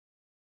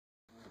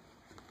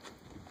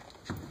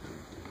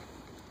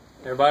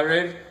Everybody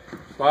ready?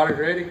 Spotters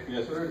ready?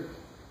 Yes, sir.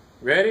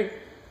 Ready?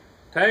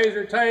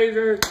 Taser,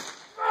 taser.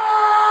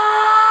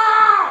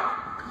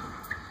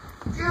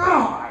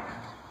 God!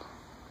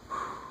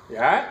 You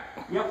alright?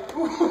 Yep.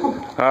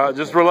 Alright,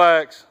 just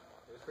relax.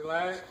 Just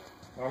relax.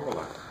 I'm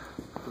relaxed.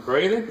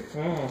 Breathing?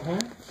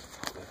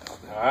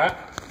 Alright.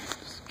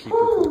 Just keep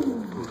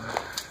it.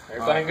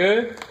 Everything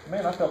good?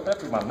 Man, I felt that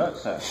through my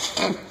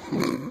nutsack.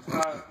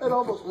 It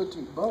almost went to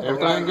your butt.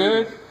 Everything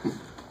good?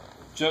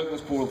 Chuck,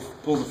 let's pull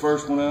the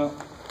first one out.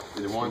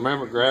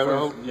 Remember, grab a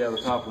hold. Yeah, the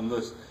top one.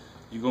 Listen,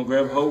 you're going to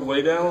grab a hold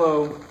way down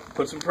low.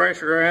 Put some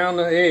pressure around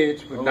the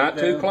edge, but Hold not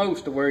it too down.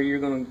 close to where you're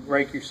going to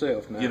rake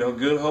yourself now. Get a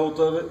good hold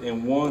of it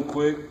and one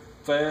quick,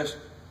 fast.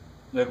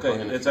 Okay,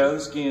 it's out of the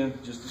skin,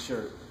 just the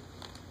shirt.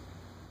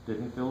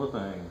 Didn't feel a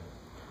thing.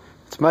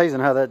 It's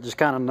amazing how that just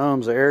kind of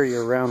numbs the area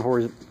around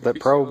where that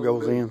probe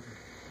goes in.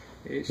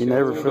 You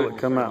never feel it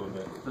come out.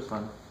 That's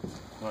fine.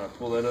 All right,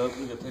 pull that up.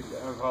 We got to take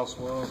the alcohol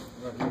swab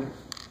right here.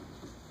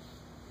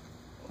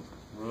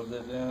 Rub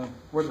that down.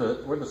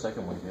 Where'd the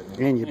second one get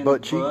me? In your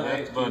butt cheek.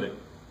 That's buddy.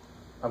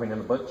 I mean, in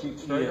the butt cheek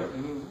straight Yeah. up?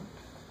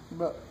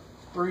 About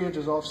 3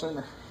 inches off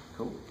center.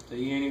 Cool. So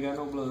you ain't got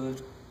no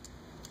blood.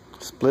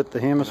 Split the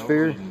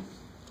hemisphere.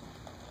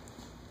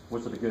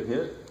 Was it a good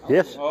hit?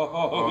 Yes.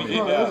 Oh,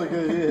 yeah. that was a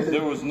good hit.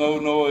 There was no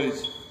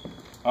noise.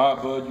 All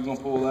right, bud, you're going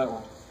to pull that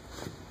one.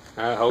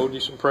 Alright, hold you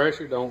some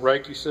pressure. Don't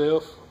rake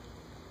yourself.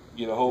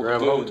 Get a hold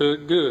Grab a hold to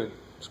it good.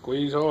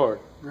 Squeeze hard.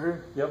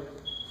 Yep.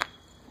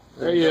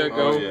 There you go.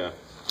 Oh, yeah.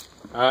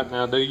 Alright,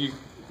 now do your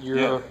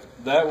Yeah,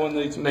 that one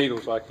needs some.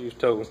 needles like you was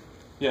told.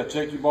 Yeah,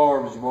 check your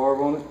barb. Is your barb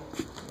on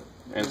it?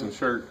 And some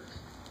shirt.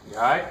 You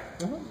alright?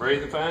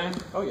 Breathing fine?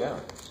 Oh, yeah.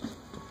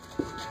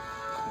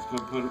 Let's go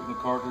put it in the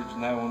cartridge,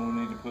 and that one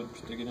we need to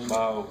stick it in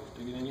bio.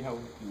 Stick it in your hole.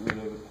 Get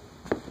rid of it.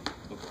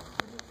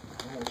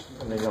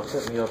 And then y'all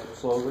set me up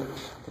slowly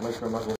to make sure I'm not going